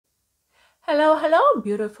Hello, hello,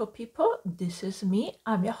 beautiful people. This is me.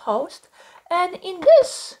 I'm your host. And in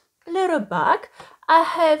this little bag, I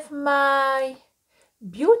have my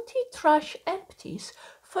beauty trash empties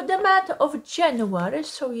for the month of January.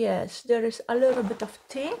 So yes, there is a little bit of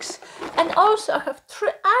things. And also I have 3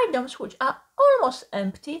 items which are almost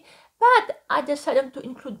empty, but I decided to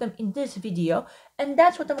include them in this video. And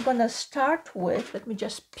that's what I'm gonna start with. Let me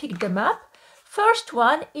just pick them up. First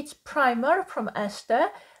one, it's primer from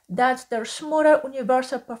ESTEE. That's their Smoother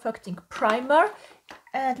Universal Perfecting Primer.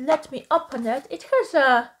 And let me open it. It has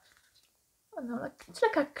a, I don't know, it's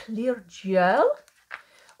like a clear gel.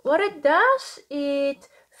 What it does, it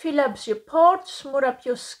fill up your pores, smooth up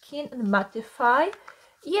your skin and mattify.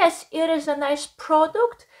 Yes, it is a nice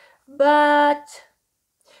product, but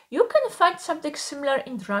you can find something similar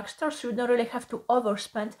in drugstores, so you don't really have to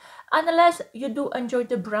overspend unless you do enjoy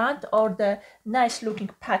the brand or the nice looking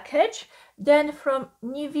package. Then from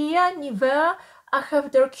Nivea, I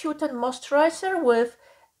have their Cute and Moisturizer with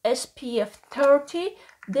SPF 30.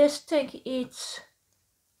 This thing is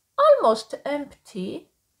almost empty.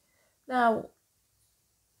 Now,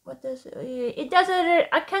 what does it? It doesn't.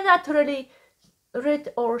 I cannot really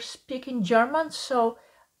read or speak in German, so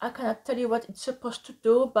I cannot tell you what it's supposed to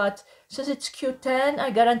do. But since it's Q10, I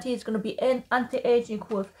guarantee it's going to be an anti-aging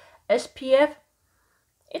with SPF.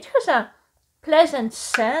 It has a pleasant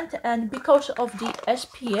scent, and because of the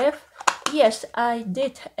SPF, yes, I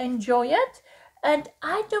did enjoy it, and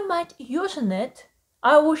I don't mind using it.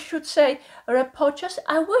 I should say REPURCHASE.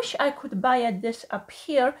 I wish I could buy this up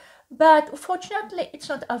here, but unfortunately it's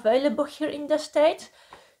not available here in the States.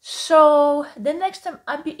 So the next time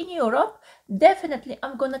I'll be in Europe, definitely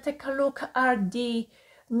I'm gonna take a look at the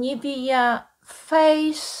Nivea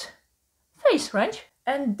face range.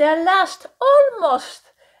 And the last, almost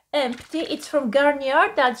empty, it's from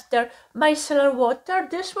Garnier. That's their micellar water.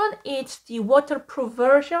 This one, it's the waterproof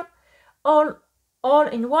version, all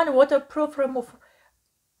in one, waterproof,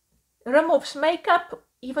 removes makeup,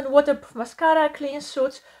 even waterproof mascara, clean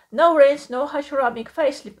suits, no rinse, no harsh rubbing,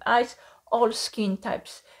 face, lip, eyes, all skin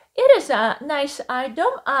types. It is a nice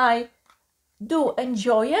item. I do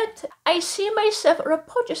enjoy it. I see myself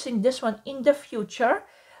repurchasing this one in the future.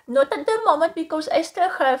 Not at the moment because I still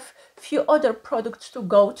have few other products to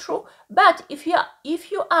go through. But if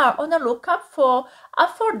you are on a lookout for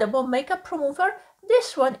affordable makeup remover,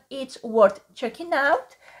 this one is worth checking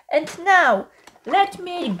out. And now let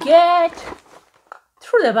me get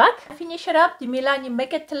through the back. Finish it up. The Milani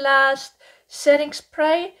Make It Last setting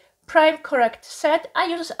spray. Prime Correct set. I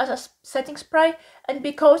use it as a setting spray, and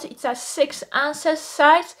because it's a 6 ounces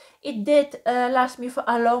size, it did last me for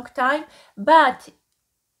a long time, but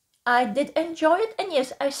I did enjoy it, and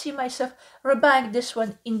yes, I see myself rebuying this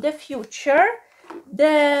one in the future.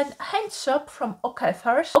 Then hand soap from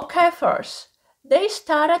Okefers. They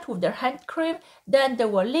started with their hand cream, then there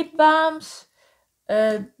were lip balms,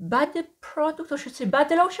 body product, or should say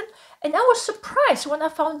body lotion, and I was surprised when I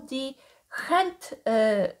found the hand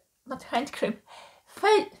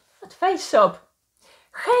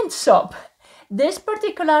soap. This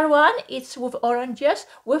particular one, it's with oranges,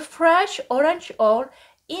 with fresh orange oil,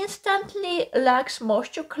 instantly lax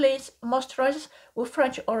moisture, cleans, moisturizes with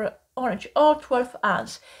fresh orange oil, 12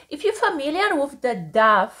 ounce. If you're familiar with the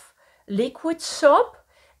Dove liquid soap,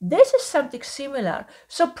 this is something similar.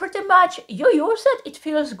 So pretty much you use it, it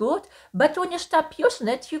feels good, but when you stop using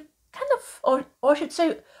it, you kind of, or should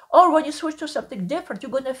say, or when you switch to something different,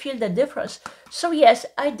 you're gonna feel the difference. So yes,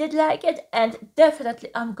 I did like it, and definitely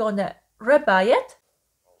I'm gonna rebuy it.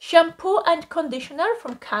 Shampoo and conditioner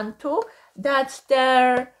from Cantu. That's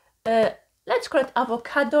their let's call it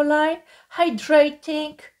avocado line.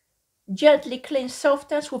 Hydrating, gently clean,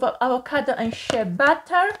 softens with avocado and shea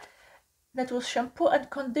butter. That was shampoo and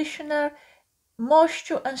conditioner,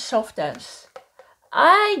 moisture and softens.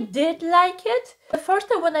 I did like it. The first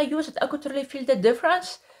time when I used it, I could really feel the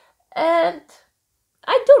difference, and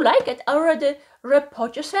I do like it. I already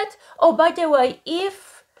repurchased it. Oh, by the way,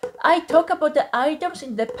 if I talk about the items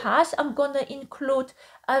in the past, I'm gonna include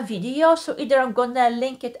a video, so either I'm gonna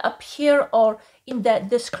link it up here or in the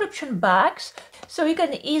description box, so you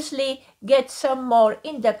can easily get some more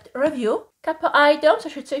in-depth review. Couple items, I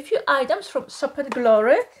should say a few items from Soap &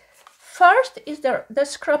 Glory. First is the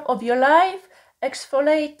Scrub of Your Life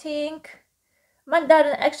exfoliating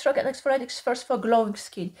mandarin extract and exfoliating first for glowing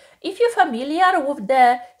skin. If you're familiar with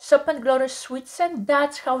the Soap & Glory sweet scent,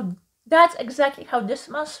 that's exactly how this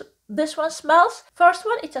one smells. First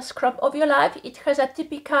one, it's a Scrub of Your Life. It has a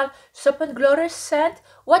typical Soap & Glory scent.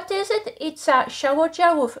 What is it? It's a shower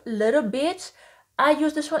gel with little bits. I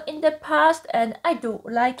used this one in the past and I do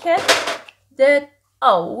like it. The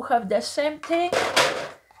Oh, we have the same thing.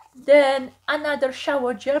 Then another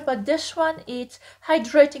shower gel, but this one is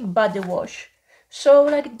hydrating body wash. So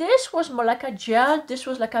like this was more like a gel, this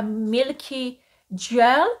was like a milky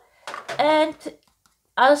gel, and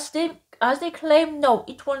as they claim, no,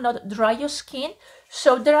 it will not dry your skin.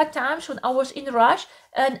 So there are times when I was in rush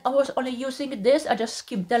and I was only using this, I just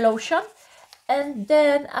skipped the lotion. And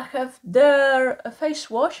then I have their face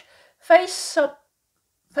wash, face soap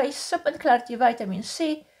and clarity vitamin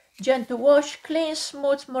C, gentle wash, clean,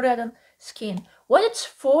 smooth, meridian skin. When it's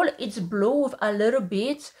full, it's blue with a little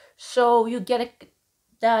bit, so you get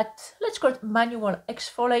that, let's call it manual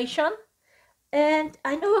exfoliation. And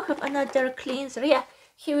I know I have another cleanser. Yeah,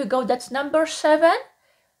 here we go. That's number 7.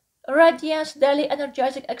 Radiance Daily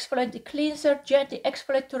Energizing Exfoliating Cleanser. Gently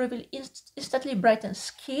exfoliate to reveal instantly brighten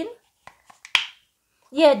skin.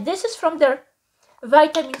 Yeah, this is from their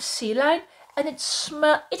vitamin C line, and it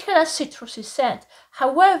has a citrusy scent.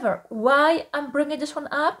 However, why I'm bringing this one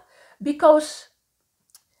up? Because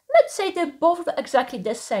let's say they both are exactly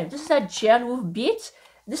the same. This is a gel with beads.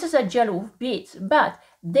 This is a gel with beads, but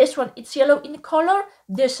this one, it's yellow in color.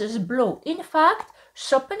 This is blue. In fact,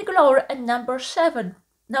 Soap and Glory and number 7,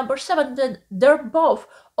 they're both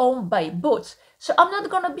owned by Boots. So I'm not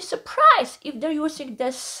gonna be surprised if they're using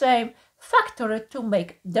the same factory to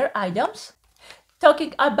make their items.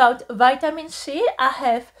 Talking about vitamin C, I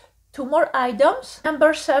have 2 more items.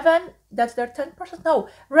 Number 7, that's their 10%. No,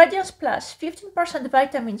 Radiance Plus, 15%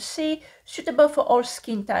 vitamin C, suitable for all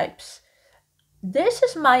skin types. This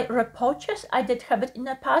is my REPURCHASE. I did have it in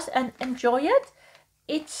the past and enjoy it.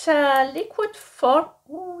 It's a liquid form.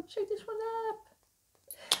 Oh, check this one up.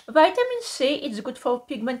 Vitamin C is good for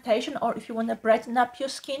pigmentation or if you want to brighten up your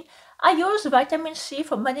skin. I use vitamin C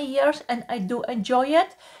for many years and I do enjoy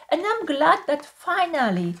it. And I'm glad that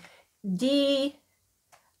finally the,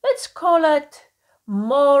 let's call it,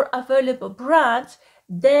 more available brands,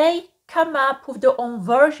 they come up with their own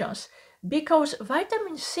versions. Because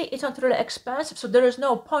vitamin C is not really expensive, so there is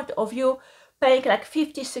no point of you paying like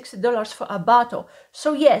 $50–60 for a bottle.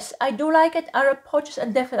 So yes, I do like it. I repurchase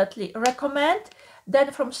and definitely recommend.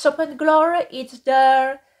 Then from Soap and Glory, it's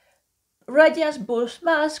their Radiance Boost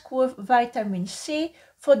Mask with vitamin C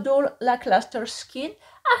for dull lackluster skin.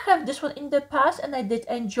 I have this one in the past and I did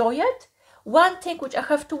enjoy it. One thing which I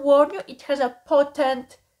have to warn you, it has a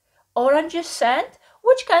potent orange scent,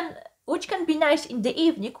 which can be nice in the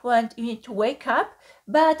evening when you need to wake up,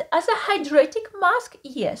 but as a hydrating mask,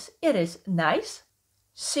 yes, it is nice.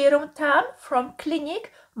 Serum Tan from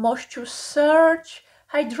Clinique, Moisture Surge,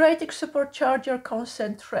 Hydrating Supercharger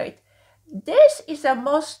Concentrate. This is a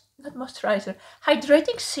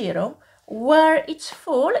hydrating serum where it's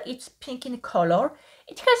full, it's pink in color.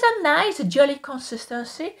 It has a nice jelly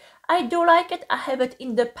consistency. I do like it. I have it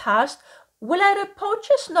in the past. Will I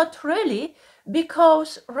repurchase? Not really,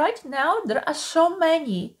 because right now there are so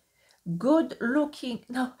many good looking,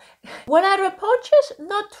 no. Will I repurchase?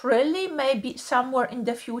 Not really, maybe somewhere in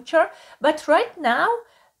the future, but right now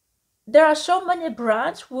there are so many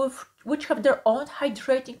brands which have their own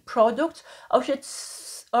hydrating products, or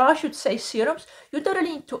I should say serums. You don't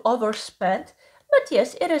really need to overspend, but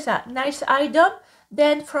yes, it is a nice item.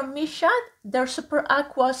 Then from Misha, their Super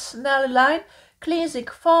Aqua Snail line, cleansing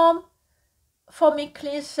foam, foaming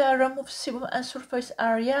cleanser, removes sebum and surface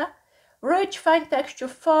area. Rich fine texture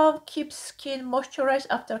foam, keeps skin moisturized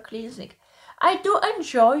after cleansing. I do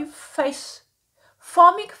enjoy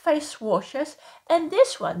foaming face washes, and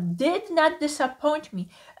this one did not disappoint me.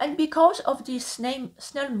 And because of the snail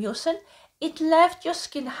mucin, it left your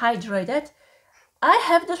skin hydrated. I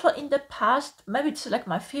have this one in the past, maybe it's like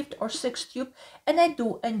my 5th or 6th tube, and I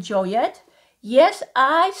do enjoy it. Yes,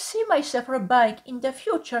 I see myself buying in the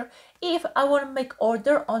future if I want to make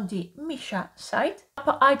order on the Misha site.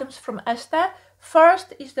 Couple items from ESTEE.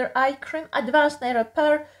 First is their eye cream, Advanced Night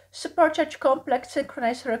Repair, Supercharge Complex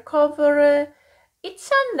Synchronized Recovery.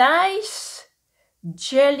 It's a nice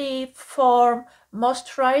jelly form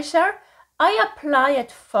moisturizer. I apply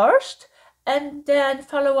it first and then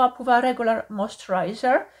follow up with a regular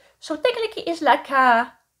moisturizer. So technically it's like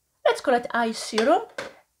a, let's call it eye serum.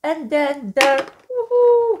 And then their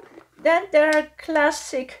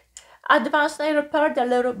classic Advanced Night Repair, the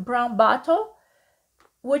little brown bottle,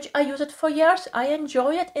 which I use it for years. I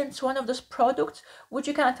enjoy it. It's one of those products which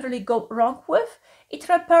you can't really go wrong with. It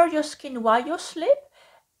repairs your skin while you sleep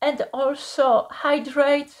and also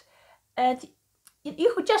hydrates, and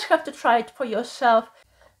you just have to try it for yourself.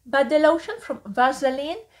 But the lotion from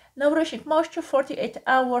Vaseline, nourishing moisture,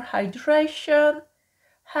 48-hour hydration,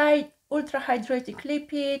 ultra hydrating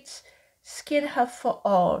lipids, skin health for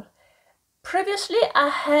all. Previously I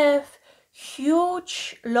have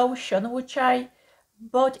huge lotion which I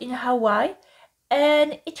bought in Hawaii,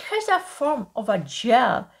 and it has a form of a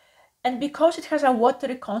gel, and because it has a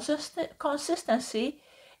watery consistency,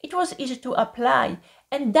 it was easy to apply,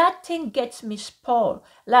 and that thing gets me spoiled.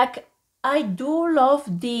 Like, I do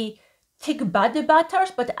love the thick body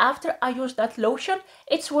butters, but after I used that lotion,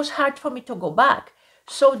 it was hard for me to go back.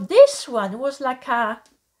 So this one was like a,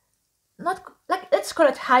 not like, let's call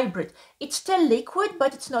it hybrid. It's still liquid,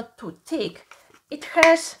 but it's not too thick. It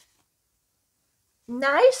has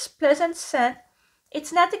nice, pleasant scent.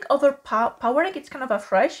 It's nothing overpowering. It's kind of a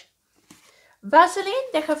fresh.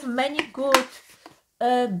 Vaseline, they have many good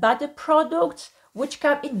body products which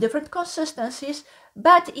come in different consistencies.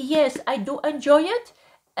 But yes, I do enjoy it,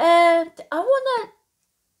 and I want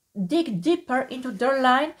to dig deeper into their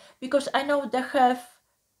line because I know they have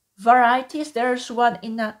varieties. There's one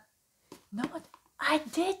in a, no, what I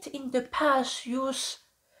did in the past use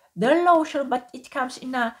their lotion, but it comes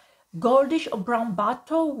in a goldish or brown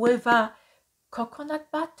bottle with a coconut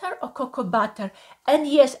butter or cocoa butter, and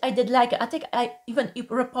yes, I did like it. I think I even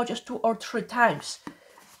repurchased 2 or 3 times,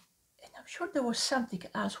 and I'm sure there was something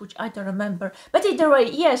else which I don't remember, but either way,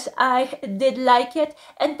 yes, I did like it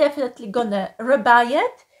and definitely gonna rebuy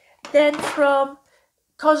it. Then from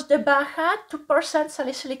Cos de Baja, 2%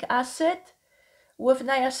 salicylic acid with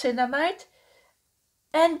niacinamide.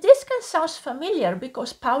 And this can sound familiar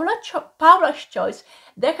because Paula's Choice,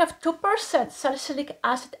 they have 2% salicylic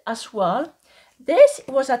acid as well. This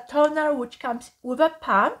was a toner which comes with a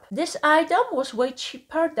pump. This item was way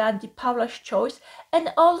cheaper than the Paula's Choice,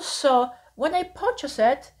 and also when I purchased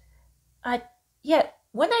it, I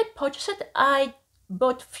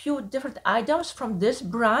bought few different items from this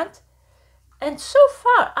brand, and so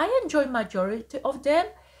far I enjoy majority of them.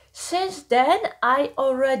 Since then,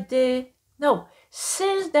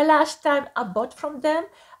 since the last time I bought from them,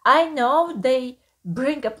 I know they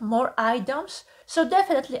bring up more items, so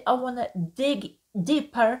definitely I want to dig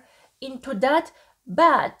deeper into that.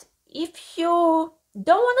 But if you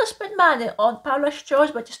don't want to spend money on Paula's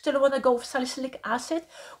Choice, but you still want to go with salicylic acid,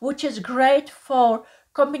 which is great for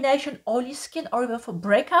combination oily skin or even for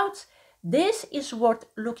breakouts, this is worth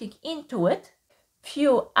looking into it.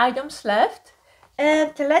 Few items left,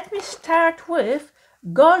 and let me start with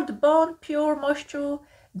Gold Bond Pure Moisture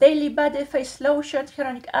Daily Body Face Lotion,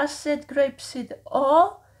 Hyaluronic Acid, Grapeseed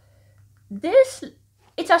Oil. This,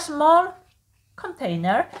 it's a small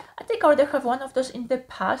container. I think I already have one of those in the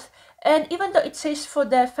past, and even though it says for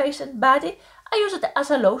the face and body, I use it as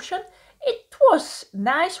a lotion. It was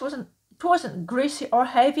nice, it wasn't greasy or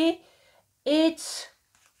heavy. It's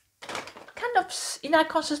kind of in a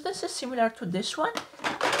consistency similar to this one,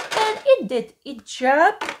 and it did its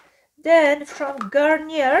job. Then from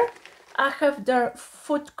Garnier, I have their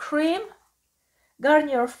foot cream,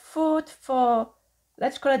 Garnier Foot for,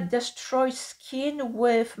 let's call it destroy skin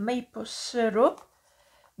with maple syrup.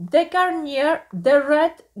 The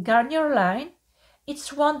red Garnier line,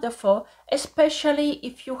 it's wonderful, especially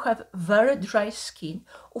if you have very dry skin.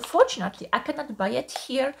 Unfortunately, I cannot buy it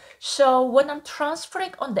here, so when I'm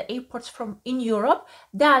transferring on the airports from in Europe,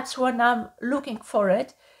 that's when I'm looking for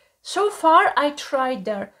it. So far, I tried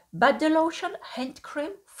their body lotion, hand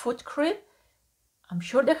cream, foot cream. I'm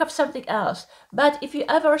sure they have something else, but if you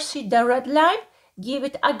ever see the red line, give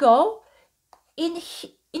it a go. In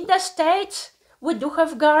the States, we do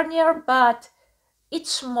have Garnier, but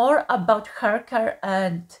it's more about hair care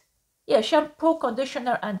and, yeah, shampoo,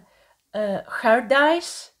 conditioner, and hair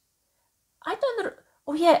dyes. I don't know.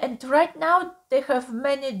 Oh yeah, and right now they have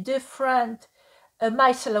many different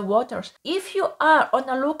micellar waters. If you are on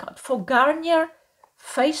a lookout for Garnier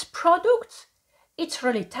face products, it's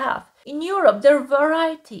really tough. In Europe, their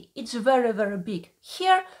variety, it's very, very big.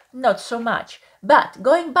 Here, not so much. But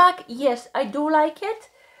going back, yes, I do like it.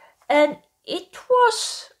 And it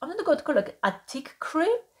was, I'm not going to call it a thick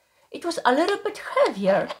cream. It was a little bit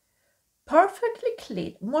heavier. Perfectly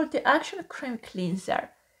clean, multi-action cream cleanser.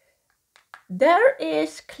 There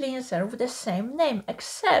is cleanser with the same name,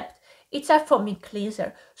 except it's a foaming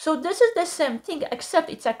cleanser. So this is the same thing, except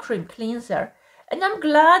it's a cream cleanser. And I'm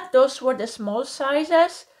glad those were the small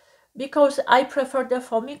sizes, because I prefer the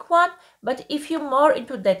foaming one. But if you're more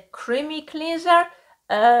into the creamy cleanser,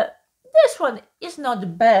 this one is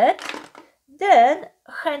not bad. Then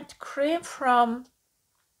hand cream from,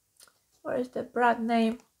 where is the brand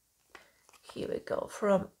name? Here we go,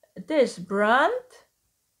 from this brand.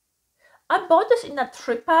 I bought this in a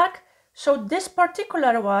 3-pack. So this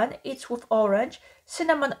particular one, it's with orange,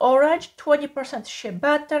 cinnamon orange, 20% shea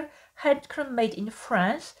butter, hand cream made in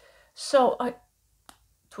France. So it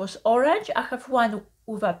was orange. I have one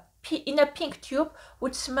with a in a pink tube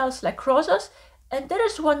which smells like roses, and there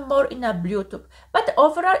is one more in a blue tube. But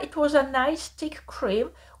overall it was a nice thick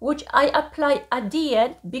cream which I apply at the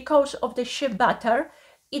end because of the shea butter.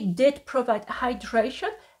 It did provide hydration.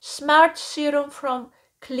 Smart serum from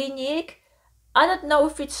Clinique. I don't know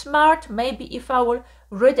if it's smart, maybe if I will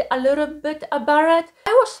read a little bit about it.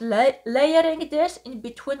 I was layering this in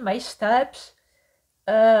between my steps.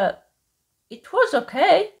 It was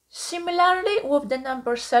okay. Similarly with the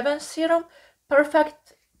number 7 serum,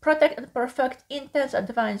 Perfect Protect and Perfect Intense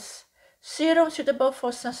Advanced Serum suitable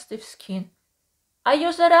for sensitive skin. I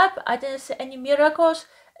used it up, I didn't see any miracles,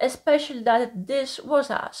 especially that this was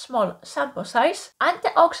a small sample size.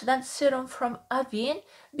 Antioxidant serum from Avene,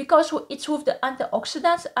 because it's with the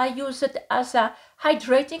antioxidants, I use it as a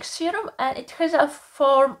hydrating serum, and it has a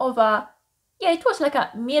form of a, yeah, it was like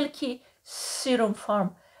a milky serum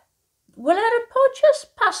form. Will I repurchase?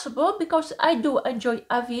 Possible, because I do enjoy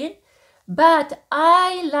Avene, but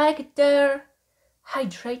I like their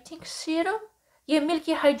hydrating serum. Yeah,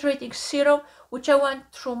 milky hydrating serum, which I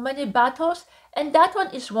went through many battles, and that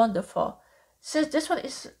one is wonderful. Since this one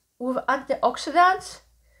is with antioxidants,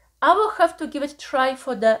 I will have to give it a try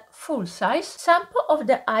for the full size. Sample of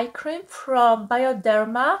the eye cream from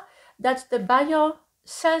Bioderma. That's the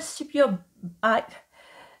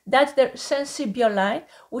That's their Sensibio line,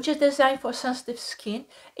 which is designed for sensitive skin.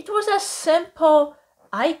 It was a simple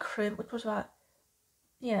eye cream. It was a,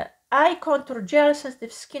 yeah, eye contour gel,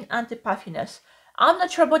 sensitive skin, anti-puffiness. I'm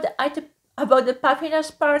not sure about the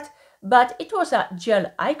puffiness part, but it was a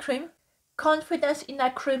gel eye cream. Confidence in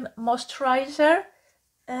a Cream moisturizer,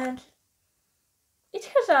 and it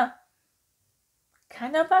has a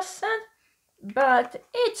kind of a scent, but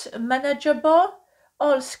it's manageable.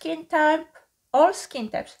 All skin types.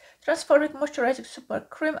 Transforming moisturizing super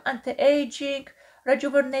cream, anti-aging,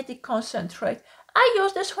 rejuvenating concentrate. I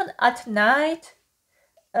use this one at night.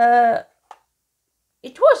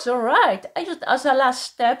 It was alright. I used it as a last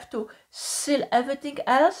step to seal everything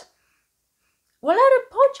else. Will I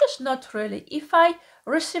repurchase? Not really. If I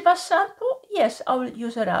receive a sample, yes, I will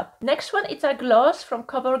use it up. Next one is a gloss from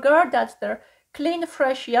CoverGirl. That's their Clean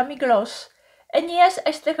Fresh Yummy Gloss. And yes,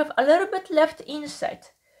 I still have a little bit left inside.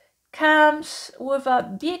 Comes with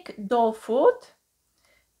a big doll foot.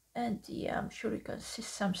 And yeah, I'm sure you can see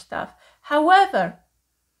some stuff. However,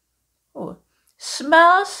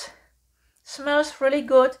 smells really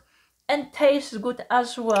good and tastes good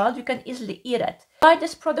as well. You can easily eat it. Why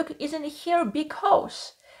this product isn't here?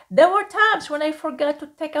 Because there were times when I forgot to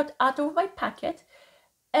take it out of my packet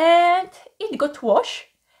and it got washed,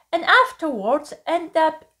 and afterwards end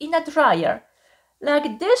up in a dryer.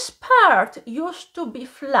 Like this part used to be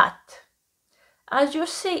flat. As you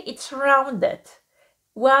see, it's rounded.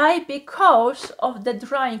 Why? Because of the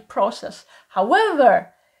drying process.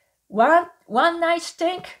 However, one nice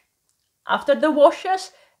thing, after the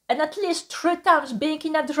washes and at least 3 times being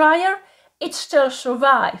in a dryer, it still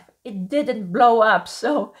survived. It didn't blow up,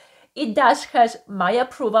 so it does has my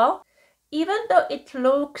approval. Even though it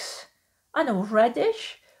looks, I don't know,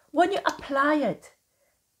 reddish, when you apply it,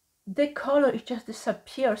 the color, it just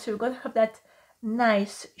disappears. So you're going to have that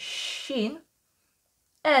nice sheen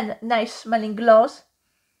and nice smelling gloss.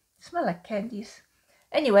 Smell like candies.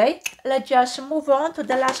 Anyway, let's just move on to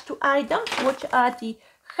the last 2 items, which are the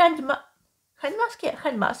hand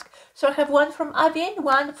mask. So I have one from Avene,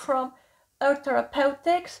 one from Earth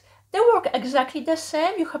Therapeutics. They work exactly the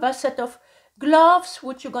same. You have a set of gloves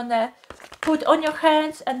which you're gonna put on your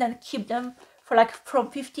hands and then keep them for like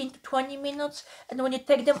from 15 to 20 minutes. And when you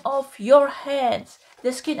take them off, your hands,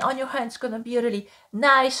 the skin on your hands is gonna be really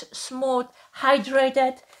nice, smooth,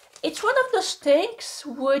 hydrated. It's one of those things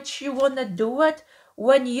which you wanna do it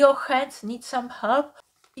when your hands need some help.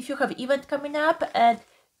 If you have event coming up and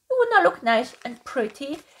you wanna look nice and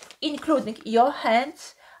pretty, including your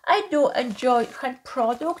hands. I do enjoy hand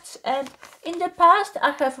products, and in the past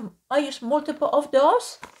I used multiple of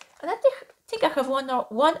those, and I think I have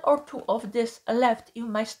one or two of this left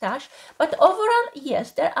in my stash. But overall,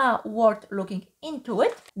 yes, they are worth looking into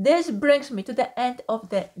it. This brings me to the end of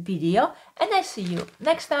the video, and I see you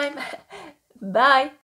next time. Bye.